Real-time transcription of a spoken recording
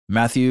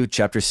Matthew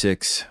chapter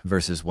 6,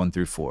 verses 1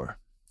 through 4.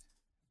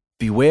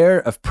 Beware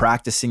of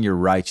practicing your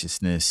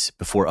righteousness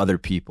before other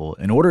people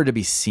in order to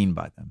be seen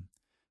by them,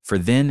 for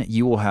then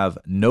you will have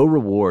no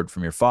reward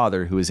from your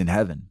Father who is in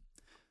heaven.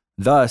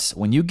 Thus,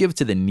 when you give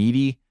to the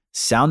needy,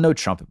 sound no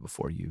trumpet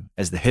before you,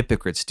 as the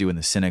hypocrites do in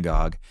the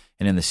synagogue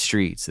and in the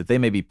streets, that they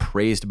may be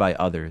praised by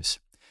others.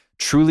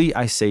 Truly,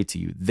 I say to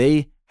you,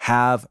 they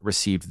have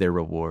received their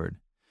reward.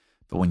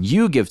 But when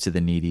you give to the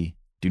needy,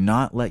 do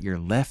not let your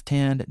left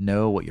hand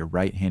know what your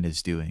right hand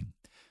is doing,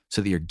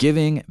 so that your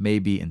giving may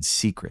be in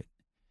secret,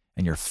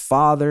 and your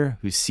Father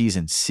who sees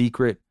in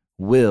secret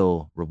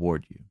will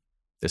reward you.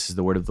 This is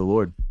the word of the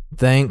Lord.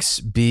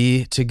 Thanks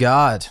be to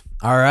God.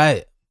 All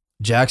right,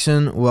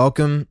 Jackson,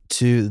 welcome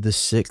to the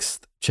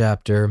 6th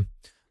chapter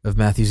of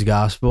Matthew's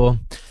Gospel.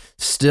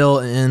 Still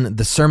in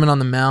the Sermon on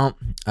the Mount,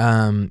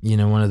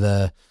 one of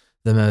the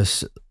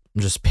most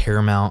just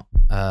paramount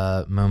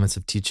moments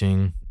of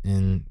teaching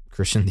in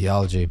Christian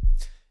theology.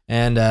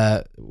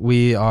 And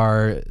we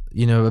are,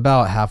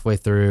 about halfway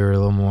through or a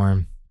little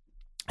more.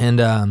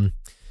 And,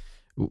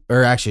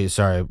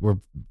 we're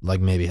like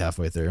maybe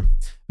halfway through.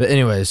 But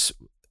anyways,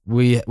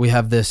 we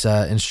have this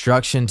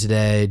instruction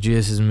today.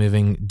 Jesus is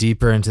moving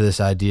deeper into this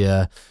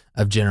idea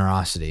of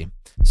generosity.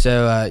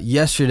 So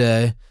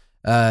yesterday,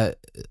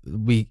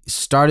 we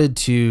started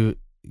to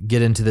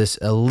get into this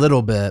a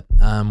little bit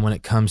when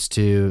it comes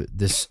to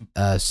this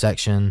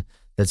section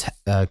that's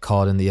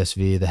called in the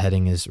ESV, the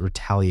heading is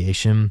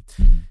retaliation.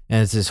 Mm-hmm.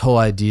 And it's this whole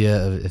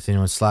idea of if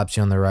anyone slaps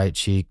you on the right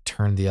cheek,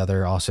 turn the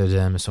other also to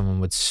him. If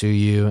someone would sue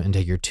you and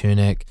take your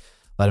tunic,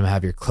 let him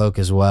have your cloak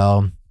as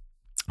well.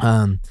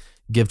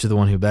 Give to the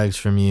one who begs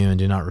from you and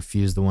do not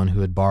refuse the one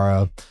who would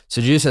borrow.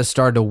 So Jesus has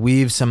started to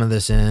weave some of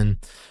this in.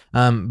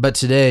 But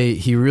today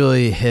he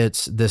really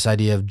hits this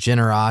idea of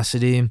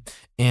generosity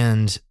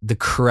and the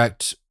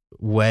correct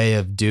way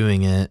of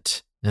doing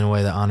it in a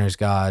way that honors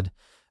God.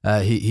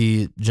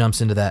 He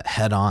jumps into that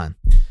head on.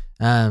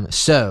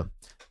 So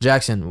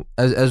Jackson,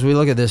 as we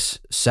look at this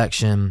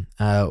section,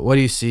 what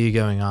do you see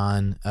going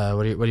on?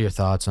 What are your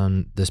thoughts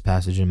on this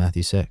passage in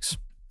Matthew 6?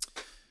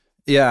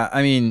 Yeah,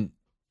 I mean,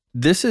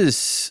 this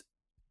is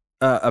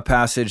a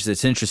passage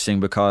that's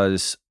interesting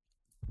because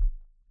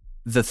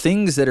the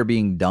things that are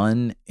being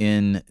done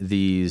in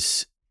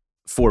these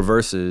 4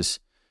 verses,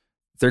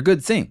 they're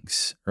good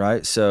things,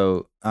 right?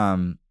 So,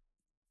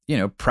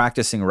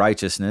 practicing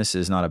righteousness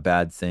is not a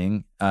bad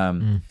thing.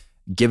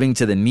 Giving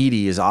to the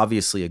needy is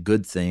obviously a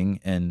good thing.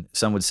 And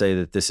some would say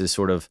that this is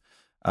sort of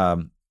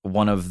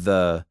one of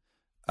the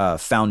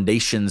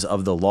foundations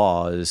of the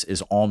law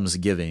is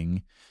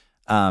almsgiving.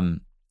 So,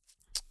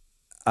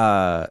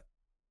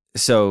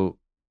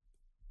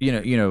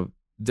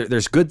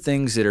 there's good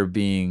things that are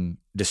being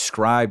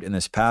described in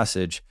this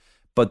passage,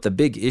 but the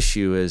big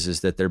issue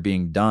is that they're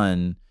being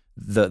done,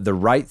 the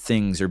right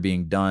things are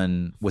being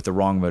done with the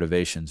wrong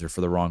motivations or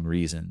for the wrong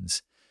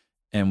reasons.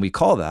 And we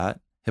call that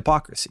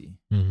hypocrisy.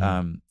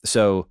 Mm-hmm.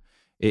 So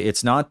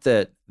it's not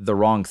that the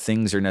wrong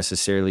things are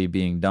necessarily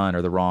being done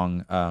or the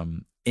wrong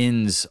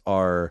ends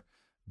are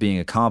being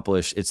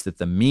accomplished. It's that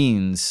the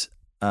means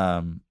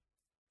are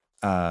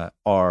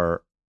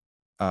off.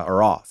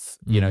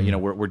 Mm-hmm.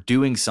 We're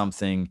doing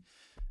something.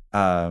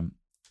 So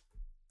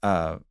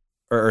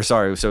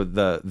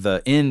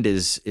the end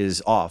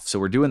is off. So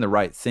we're doing the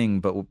right thing,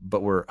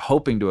 but we're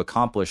hoping to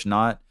accomplish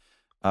not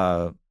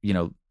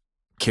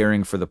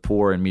caring for the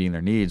poor and meeting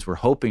their needs. We're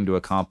hoping to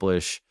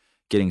accomplish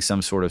getting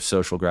some sort of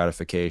social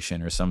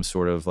gratification or some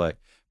sort of like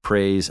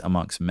praise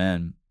amongst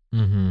men.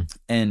 Mm-hmm.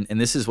 And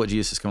this is what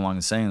Jesus is coming along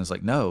and saying is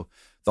like, no,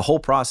 the whole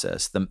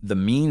process, the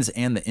means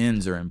and the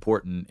ends are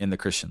important in the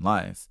Christian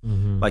life.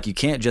 Mm-hmm. Like you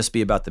can't just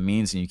be about the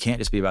means and you can't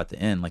just be about the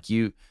end. Like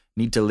you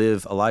need to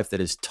live a life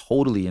that is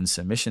totally in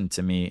submission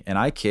to me. And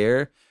I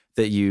care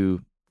that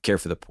you care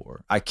for the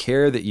poor. I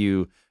care that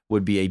you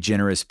would be a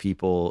generous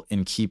people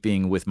in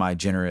keeping with my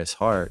generous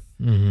heart.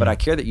 Mm-hmm. But I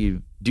care that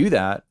you do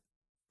that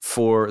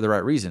for the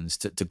right reasons,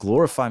 to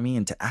glorify me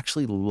and to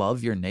actually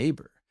love your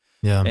neighbor.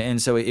 Yeah. And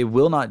so it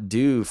will not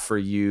do for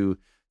you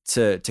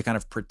to kind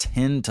of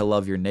pretend to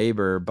love your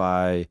neighbor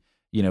by,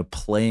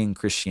 playing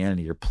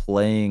Christianity or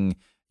playing,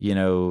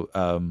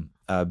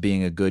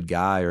 being a good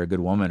guy or a good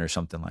woman or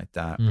something like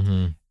that.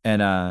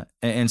 Mm-hmm.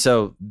 And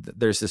so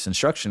there's this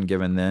instruction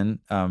given then,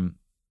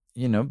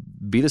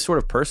 be the sort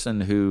of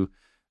person who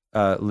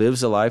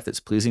lives a life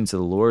that's pleasing to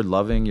the Lord,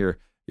 loving your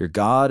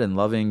God and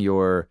loving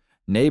your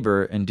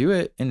neighbor, and do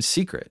it in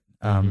secret.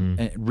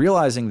 And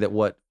realizing that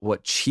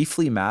what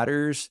chiefly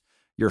matters,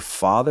 your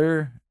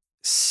Father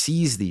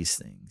sees these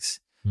things.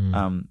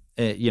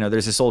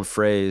 There's this old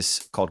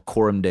phrase called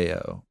coram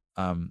Deo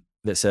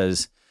that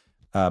says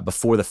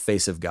before the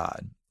face of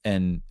God.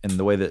 And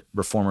the way that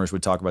reformers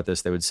would talk about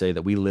this, they would say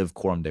that we live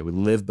coram Deo, we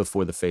live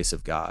before the face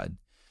of God.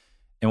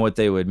 And what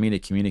they would mean to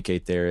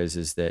communicate there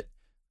is that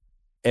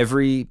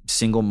every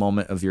single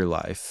moment of your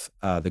life,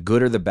 the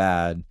good or the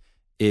bad,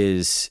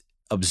 is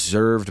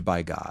observed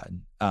by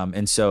God.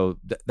 And so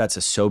that's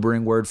a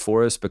sobering word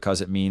for us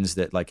because it means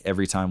that like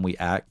every time we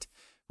act,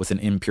 with an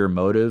impure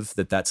motive,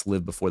 that's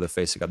lived before the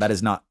face of God. That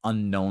is not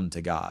unknown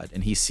to God,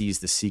 and he sees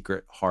the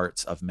secret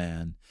hearts of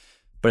man.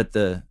 But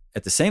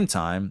at the same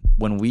time,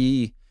 when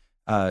we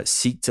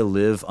seek to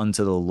live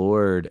unto the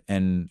Lord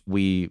and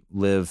we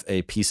live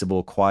a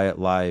peaceable, quiet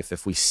life,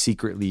 if we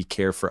secretly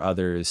care for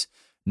others,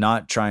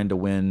 not trying to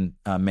win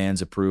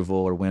man's approval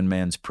or win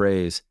man's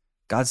praise,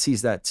 God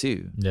sees that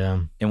too.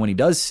 Yeah. And when he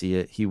does see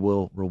it, he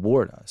will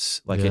reward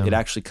us. Like it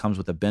actually comes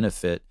with a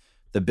benefit,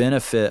 the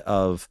benefit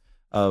of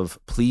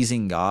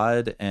pleasing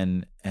God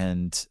and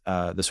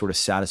the sort of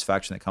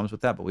satisfaction that comes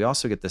with that. But we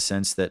also get the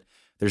sense that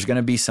there's going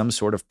to be some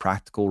sort of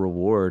practical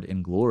reward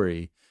in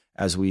glory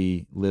as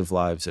we live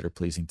lives that are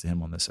pleasing to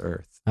him on this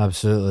earth.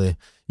 Absolutely.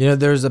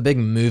 There's a big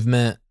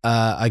movement,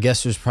 I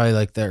guess it was probably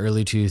like the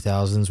early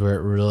 2000s where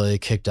it really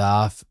kicked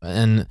off.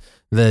 And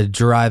the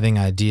driving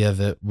idea of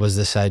it was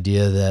this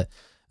idea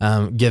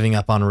that giving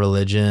up on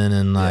religion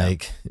and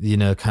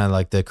kind of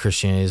like the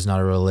Christianity is not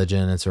a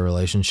religion, it's a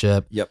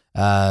relationship. Yep.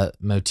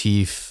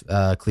 Motif,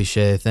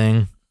 cliche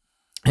thing.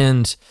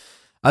 And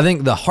I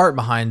think the heart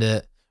behind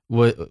it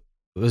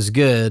was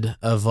good,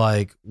 of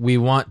like, we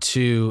want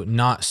to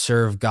not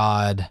serve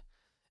God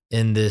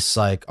in this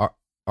like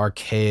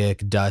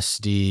archaic,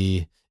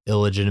 dusty,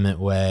 illegitimate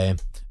way,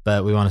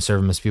 but we want to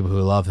serve him as people who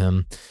love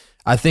him.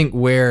 I think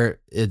where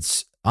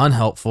it's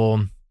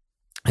unhelpful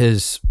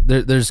is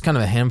there's kind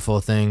of a handful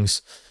of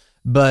things,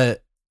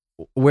 but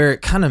where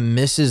it kind of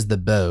misses the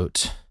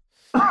boat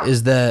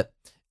is that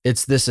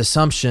it's this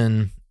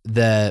assumption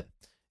that,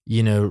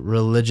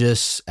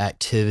 religious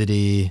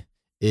activity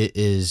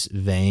is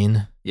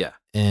vain. Yeah.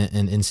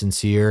 And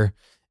insincere,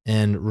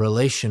 and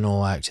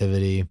relational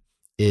activity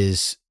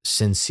is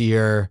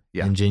sincere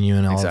and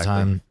genuine all the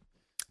time.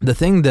 The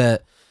thing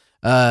that,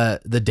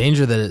 the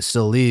danger that it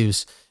still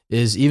leaves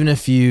is, even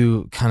if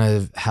you kind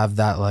of have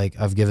that, like,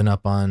 I've given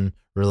up on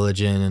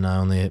religion and I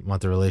only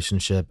want the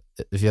relationship,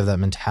 if you have that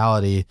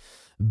mentality,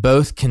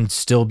 both can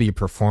still be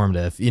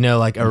performative.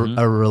 Like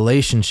a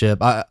relationship.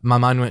 My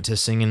mind went to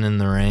Singing in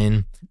the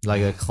Rain,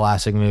 like a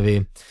classic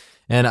movie.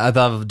 And I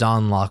thought of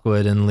Don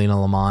Lockwood and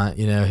Lena Lamont,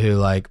 who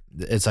like,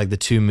 it's like the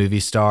two movie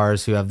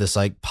stars who have this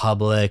like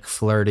public,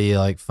 flirty,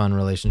 like fun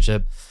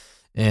relationship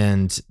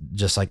and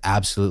just like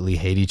absolutely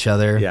hate each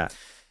other. Yeah.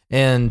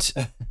 And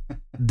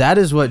that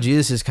is what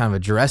Jesus is kind of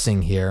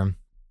addressing here,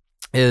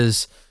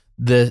 is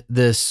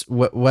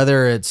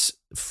whether it's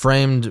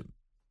framed,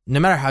 no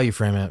matter how you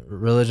frame it,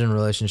 religion,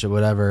 relationship,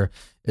 whatever,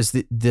 is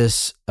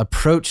this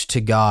approach to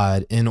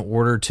God in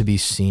order to be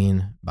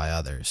seen by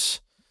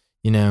others,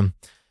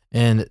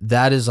 And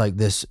that is like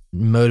this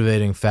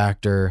motivating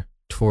factor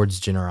towards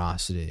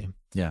generosity.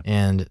 Yeah.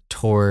 And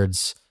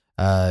towards,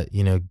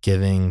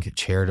 giving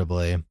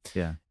charitably.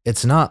 Yeah.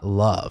 It's not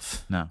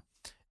love. No.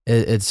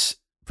 It's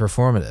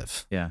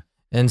performative. Yeah.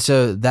 And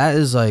so that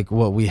is like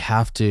what we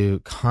have to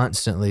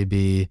constantly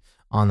be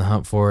on the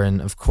hunt for. And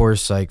of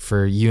course, like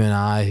for you and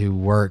I who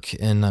work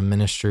in a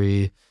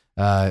ministry,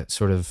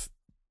 sort of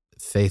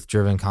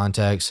faith-driven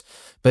context,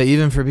 but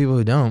even for people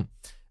who don't,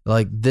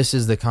 like, this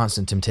is the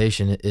constant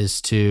temptation,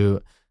 is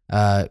to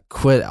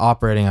quit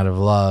operating out of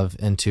love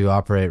and to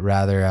operate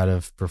rather out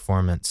of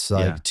performance,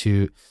 like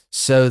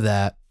so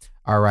that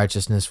our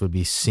righteousness would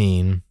be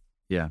seen,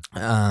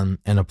 and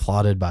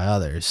applauded by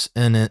others.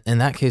 And in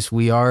that case,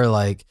 we are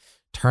like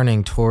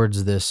turning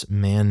towards this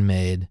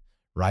man-made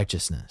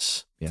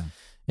righteousness. Yeah.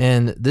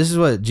 And this is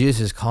what Jesus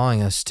is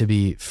calling us to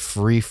be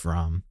free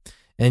from.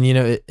 And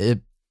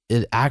it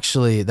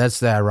actually,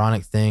 that's the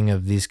ironic thing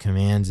of these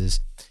commands,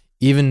 is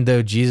even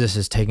though Jesus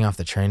is taking off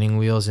the training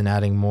wheels and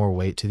adding more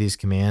weight to these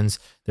commands,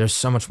 there's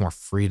so much more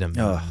freedom in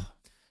them.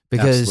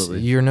 Because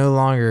absolutely. You're no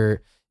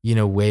longer,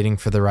 waiting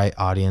for the right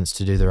audience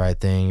to do the right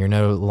thing. You're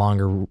no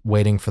longer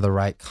waiting for the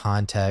right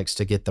context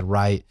to get the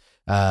right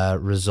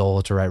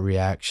result or right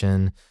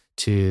reaction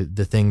to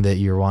the thing that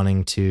you're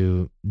wanting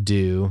to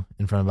do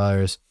in front of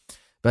others.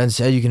 But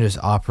instead, you can just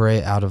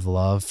operate out of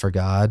love for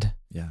God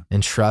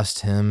and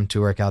trust him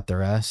to work out the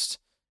rest,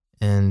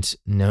 and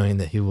knowing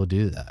that he will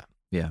do that.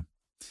 Yeah.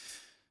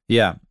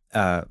 Yeah.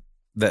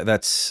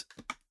 That's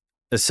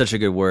such a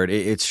good word.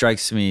 It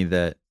strikes me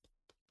that,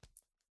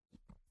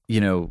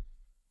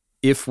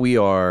 if we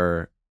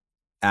are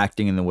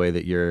acting in the way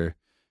that you're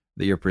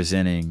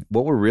presenting,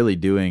 what we're really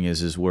doing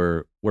is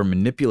we're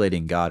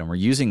manipulating God, and we're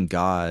using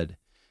God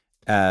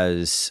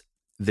as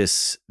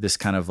this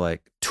kind of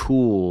like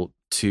tool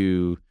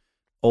to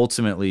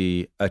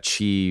ultimately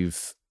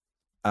achieve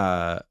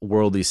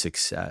worldly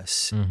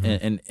success.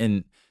 Mm-hmm.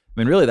 And I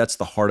mean, really, that's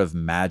the heart of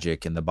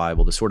magic in the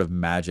Bible. The sort of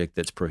magic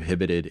that's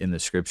prohibited in the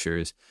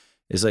scriptures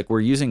is like, we're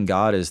using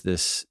God as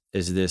this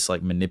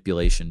like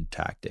manipulation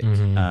tactic.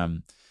 Mm-hmm.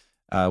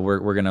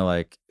 We're gonna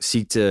like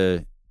seek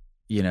to,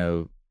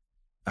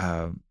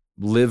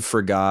 live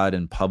for God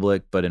in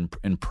public, but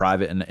in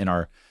private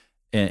and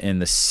in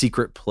the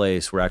secret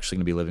place, we're actually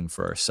gonna be living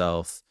for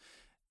ourselves.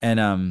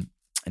 And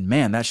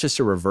man, that's just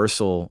a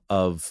reversal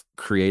of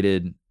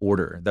created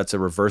order. That's a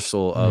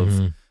reversal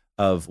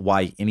of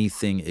why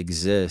anything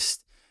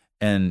exists.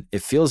 And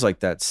it feels like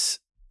that's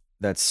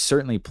that's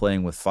certainly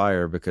playing with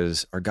fire,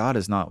 because our God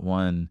is not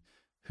one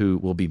who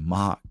will be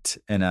mocked.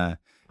 And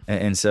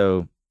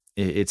so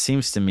it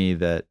seems to me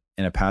that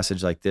in a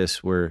passage like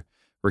this, we're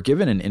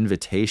given an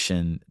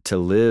invitation to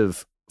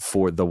live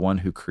for the one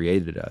who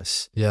created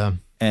us. Yeah.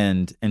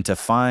 And to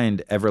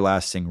find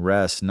everlasting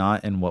rest,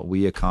 not in what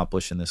we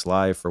accomplish in this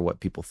life or what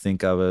people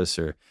think of us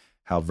or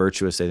how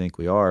virtuous they think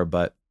we are,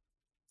 but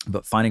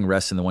finding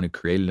rest in the one who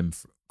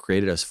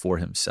created us for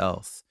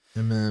himself.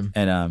 Amen.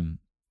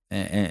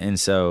 And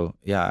so,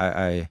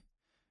 yeah,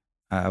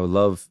 I would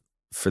love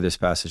for this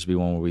passage to be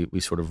one where we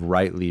sort of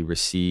rightly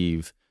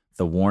receive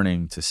the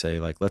warning to say,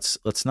 like, let's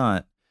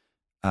not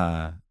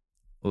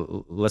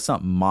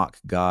mock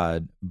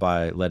God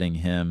by letting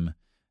him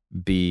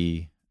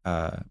be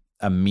a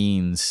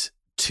means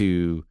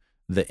to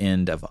the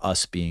end of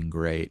us being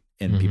great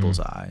in people's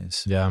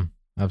eyes. Yeah,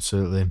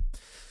 absolutely.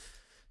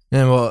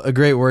 And well, a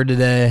great word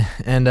today.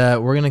 And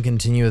we're going to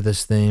continue with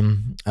this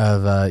theme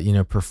of,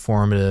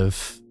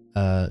 performative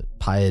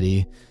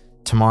piety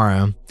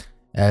tomorrow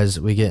as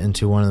we get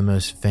into one of the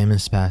most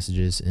famous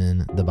passages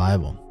in the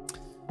Bible.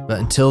 But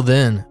until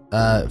then,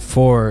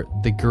 for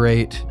the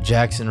great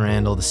Jackson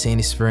Randall, the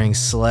Sandy Springs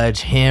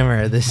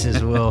Sledgehammer, this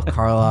is Will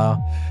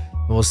Carlisle.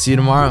 We'll see you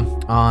tomorrow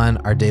on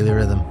Our Daily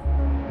Rhythm.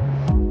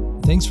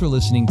 Thanks for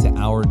listening to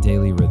Our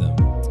Daily Rhythm.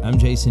 I'm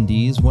Jason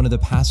Dees, one of the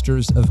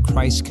pastors of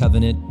Christ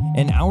Covenant,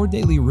 and Our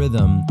Daily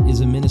Rhythm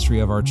is a ministry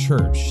of our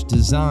church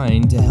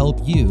designed to help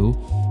you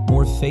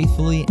more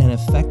faithfully and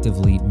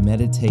effectively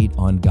meditate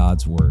on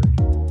God's Word.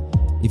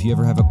 If you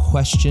ever have a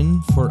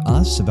question for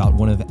us about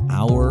one of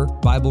our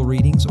Bible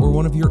readings or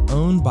one of your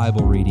own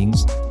Bible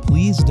readings,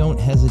 please don't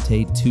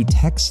hesitate to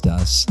text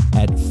us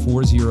at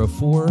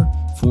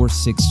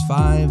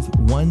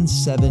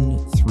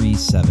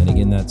 404-465-1737.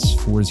 Again, that's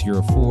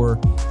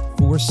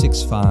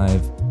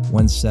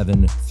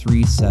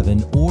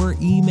 404-465-1737. Or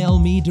email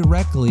me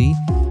directly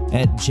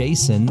at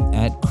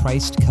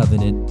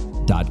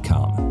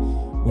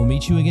jason@christcovenant.com. We'll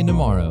meet you again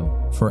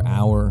tomorrow for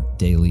Our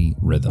Daily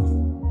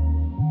Rhythm.